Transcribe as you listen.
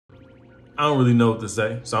I don't really know what to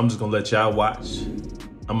say, so I'm just gonna let y'all watch.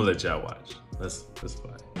 I'm gonna let y'all watch. That's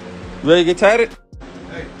fine. You ready to get tatted?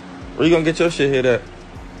 Hey. Where you gonna get your shit hit at?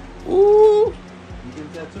 Ooh. You get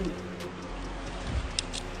a tattoo?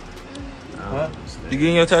 Huh? You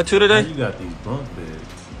getting your tattoo today? You got these bunk beds.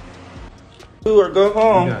 Do or go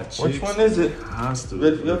home. Which one is it? Hostile.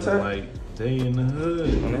 Ready for your tattoo? Like they in the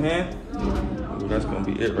hood. On the hand? Ooh, that's gonna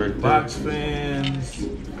be it right there. Box fans.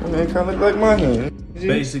 Man, kind of look like my hand.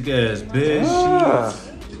 Basic ass bed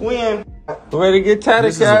sheets. Twin. Ready to get tatted,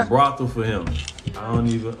 This is a brothel for him. I don't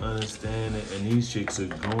even understand it, and these chicks are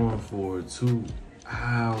going for it too.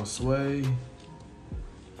 Ow, Sway.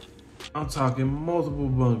 I'm talking multiple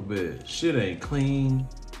bunk beds. Shit ain't clean.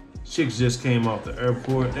 Chicks just came off the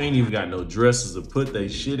airport. They ain't even got no dresses to put they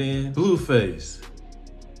shit in. Blueface.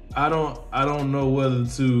 I don't know whether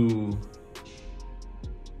to,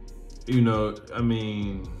 you know, I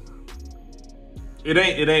mean, it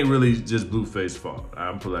ain't really just Blueface's fault.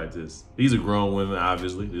 I'm put like this. These are grown women,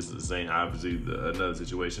 obviously. This is the same, obviously, another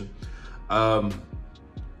situation. And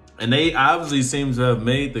they obviously seem to have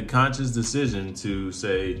made the conscious decision to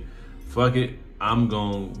say, fuck it, I'm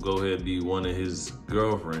gonna go ahead and be one of his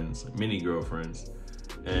girlfriends, mini girlfriends,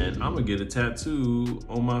 and I'm gonna get a tattoo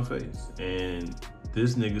on my face. And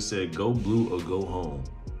this nigga said, go blue or go home.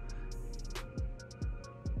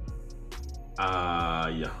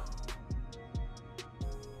 Yeah.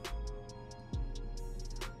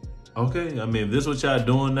 Okay, I mean, if this what y'all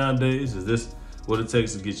doing nowadays, is this what it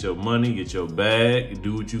takes to get your money, get your bag, and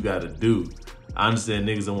do what you gotta do? I understand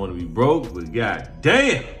niggas don't wanna be broke, but god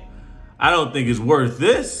damn, I don't think it's worth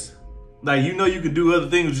this. Like, you know you could do other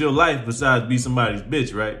things with your life besides be somebody's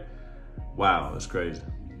bitch, right? Wow, that's crazy.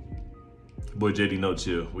 Boy, JD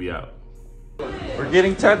NoChill, we out. We're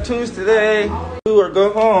getting tattoos today. Do or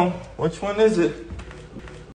go home. Which one is it?